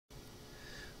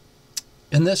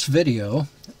In this video,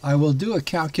 I will do a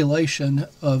calculation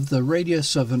of the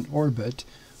radius of an orbit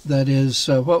that is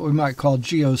what we might call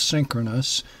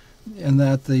geosynchronous, in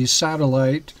that the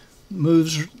satellite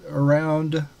moves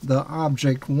around the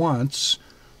object once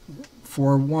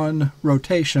for one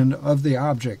rotation of the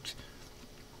object.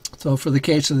 So for the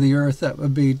case of the Earth, that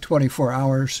would be 24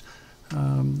 hours.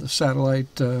 The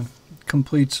satellite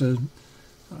completes a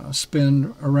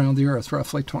spin around the Earth,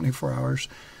 roughly 24 hours.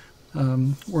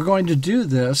 We're going to do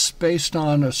this based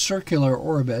on a circular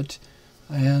orbit,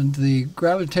 and the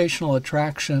gravitational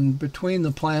attraction between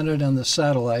the planet and the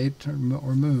satellite, or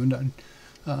moon,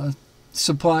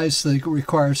 supplies the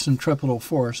required centripetal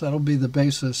force. That'll be the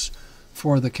basis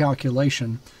for the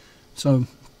calculation. So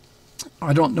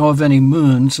I don't know of any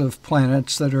moons of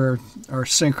planets that are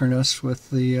synchronous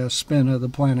with the spin of the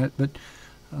planet, but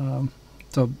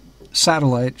so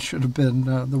satellite should have been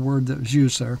the word that was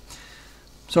used there.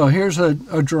 So here's a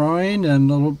drawing and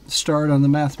a little start on the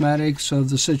mathematics of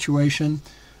the situation.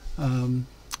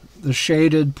 The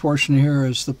shaded portion here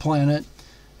is the planet,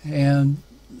 and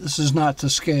this is not to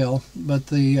scale, but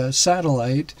the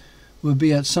satellite would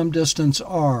be at some distance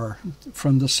r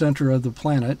from the center of the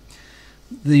planet.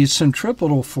 The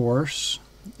centripetal force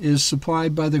is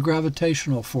supplied by the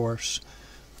gravitational force.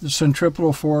 The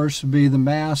centripetal force would be the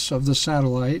mass of the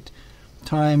satellite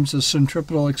times the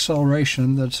centripetal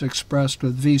acceleration that's expressed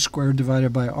with v squared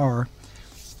divided by r.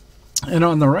 And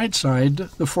on the right side,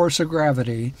 the force of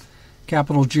gravity,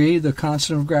 capital G, the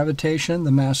constant of gravitation,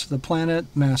 the mass of the planet,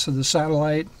 mass of the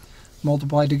satellite,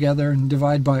 multiply together and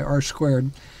divide by r squared.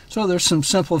 So there's some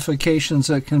simplifications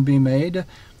that can be made.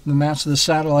 The mass of the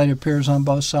satellite appears on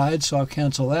both sides, so I'll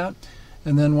cancel that.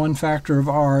 And then one factor of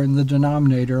r in the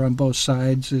denominator on both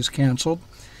sides is canceled.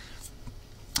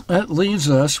 That leaves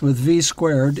us with v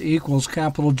squared equals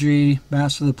capital G,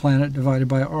 mass of the planet, divided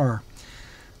by r.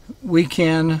 We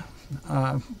can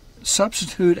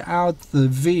substitute out the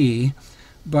v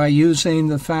by using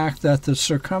the fact that the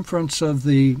circumference of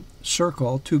the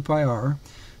circle, 2 pi r,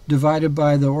 divided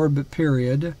by the orbit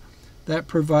period, that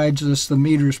provides us the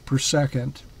meters per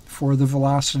second for the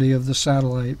velocity of the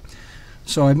satellite.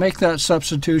 So I make that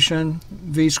substitution.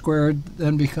 V squared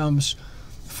then becomes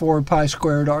 4 pi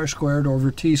squared r squared over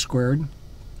t squared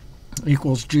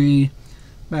equals G,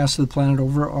 mass of the planet,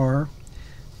 over r.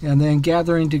 And then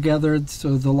gathering together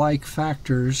the like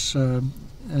factors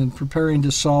and preparing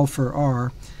to solve for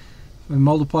r, we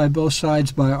multiply both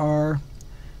sides by r,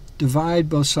 divide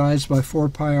both sides by 4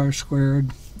 pi r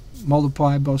squared,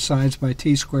 multiply both sides by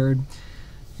t squared,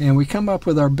 and we come up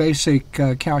with our basic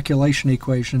calculation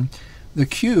equation. The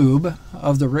cube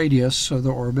of the radius of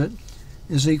the orbit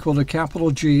is equal to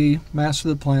capital G, mass of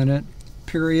the planet,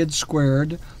 period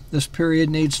squared. This period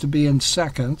needs to be in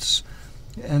seconds,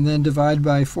 and then divide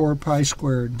by 4 pi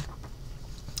squared.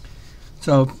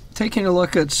 So taking a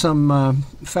look at some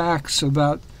facts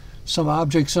about some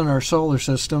objects in our solar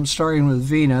system, starting with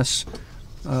Venus.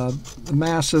 The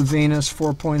mass of Venus,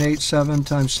 4.87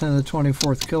 times 10 to the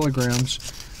 24th kilograms,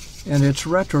 and it's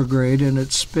retrograde in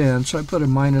its spin. So I put a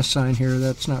minus sign here.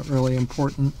 That's not really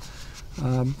important.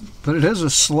 But it is a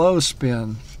slow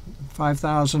spin,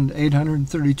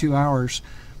 5,832 hours,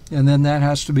 and then that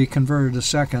has to be converted to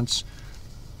seconds.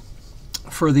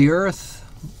 For the Earth,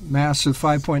 mass of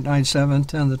 5.97,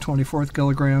 10 to the 24th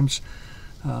kilograms,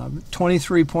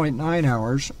 23.9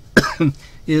 hours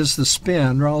is the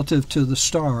spin relative to the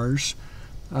stars.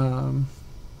 So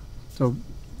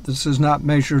this is not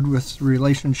measured with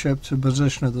relationship to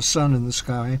position of the sun in the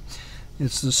sky.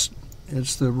 It's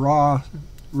the raw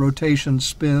rotation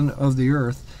spin of the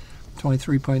Earth,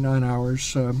 23.9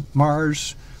 hours.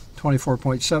 Mars,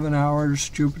 24.7 hours.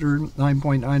 Jupiter,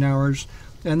 9.9 hours.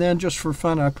 And then just for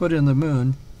fun, I put in the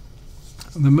moon.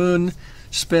 The moon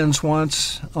spins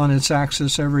once on its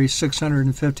axis every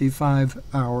 655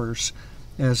 hours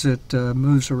as it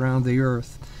moves around the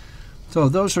Earth. So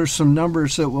those are some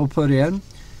numbers that we'll put in.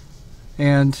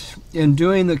 And in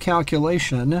doing the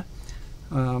calculation,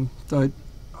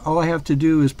 all I have to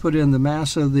do is put in the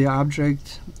mass of the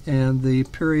object and the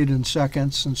period in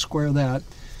seconds and square that.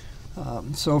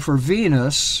 So for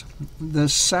Venus,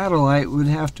 this satellite would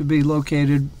have to be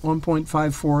located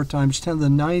 1.54 times 10 to the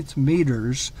 9th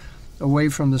meters away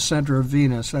from the center of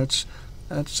Venus. That's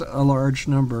a large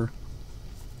number.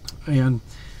 And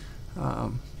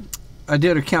I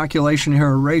did a calculation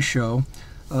here, a ratio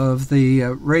of the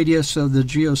radius of the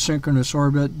geosynchronous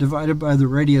orbit divided by the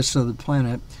radius of the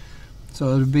planet.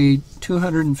 So it would be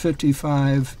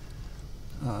 255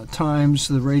 times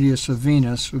the radius of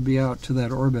Venus would be out to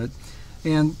that orbit.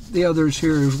 And the others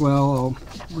here as well, I'll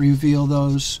reveal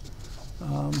those.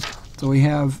 So we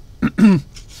have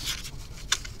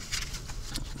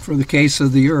for the case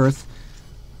of the Earth,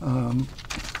 from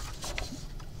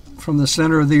the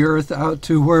center of the Earth out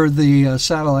to where the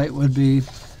satellite would be,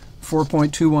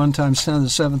 4.21 times 10 to the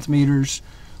 7th meters.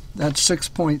 That's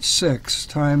 6.6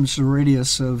 times the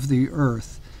radius of the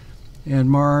Earth. And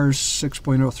Mars,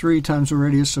 6.03 times the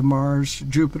radius of Mars.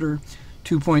 Jupiter,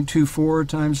 2.24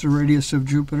 times the radius of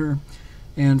Jupiter.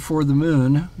 And for the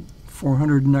Moon,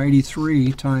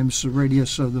 493 times the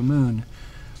radius of the Moon.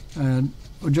 And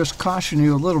I'll just caution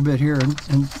you a little bit here in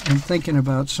thinking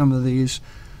about some of these.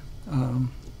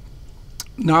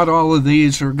 Not all of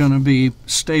these are going to be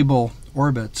stable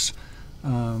orbits.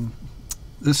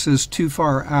 This is too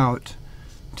far out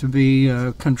to be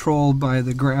controlled by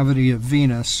the gravity of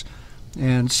Venus,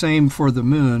 and same for the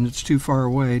Moon. It's too far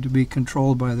away to be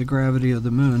controlled by the gravity of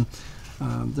the Moon.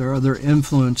 There are other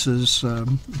influences,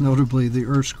 notably the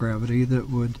Earth's gravity, that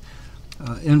would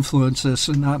influence this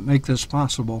and not make this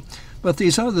possible. But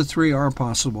these other three are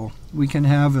possible. We can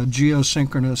have a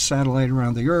geosynchronous satellite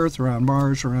around the Earth, around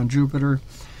Mars, around Jupiter.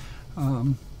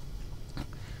 The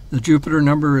Jupiter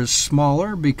number is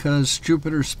smaller because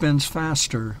Jupiter spins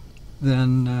faster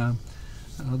than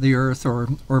the Earth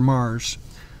or Mars.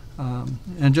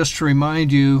 And just to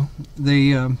remind you,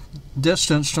 the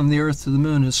distance from the Earth to the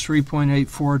Moon is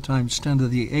 3.84 times 10 to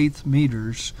the 8th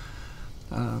meters.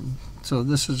 So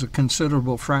this is a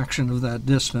considerable fraction of that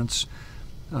distance.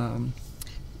 In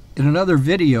another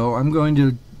video, I'm going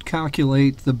to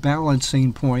calculate the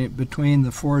balancing point between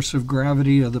the force of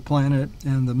gravity of the planet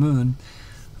and the Moon.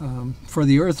 For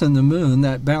the Earth and the Moon,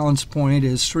 that balance point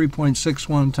is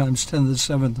 3.61 times 10 to the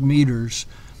 7th meters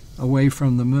away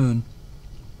from the Moon.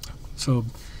 So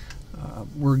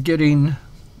we're getting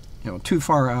too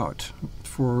far out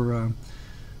for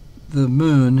the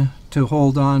Moon to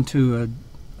hold on to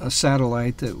a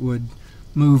satellite that would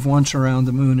move once around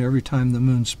the Moon every time the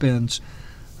Moon spins.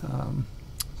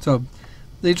 So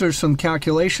these are some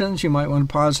calculations. You might want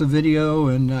to pause the video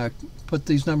and put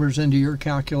these numbers into your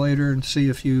calculator and see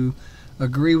if you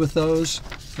agree with those.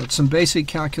 But some basic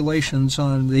calculations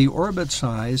on the orbit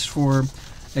size for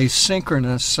a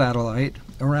synchronous satellite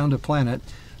around a planet,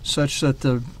 such that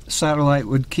the satellite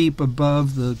would keep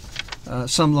above the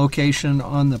some location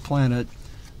on the planet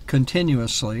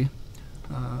continuously.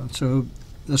 So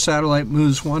the satellite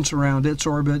moves once around its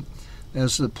orbit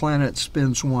as the planet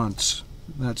spins once.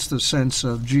 That's the sense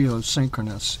of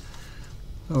geosynchronous.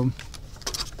 So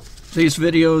these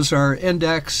videos are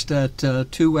indexed at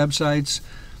two websites,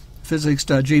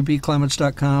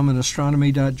 physics.gpclements.com and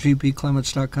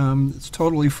astronomy.gpclements.com. It's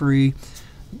totally free,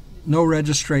 no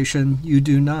registration. You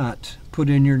do not put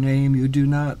in your name. You do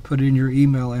not put in your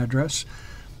email address.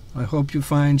 I hope you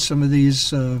find some of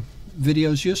these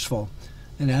videos useful,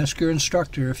 and ask your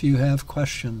instructor if you have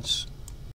questions.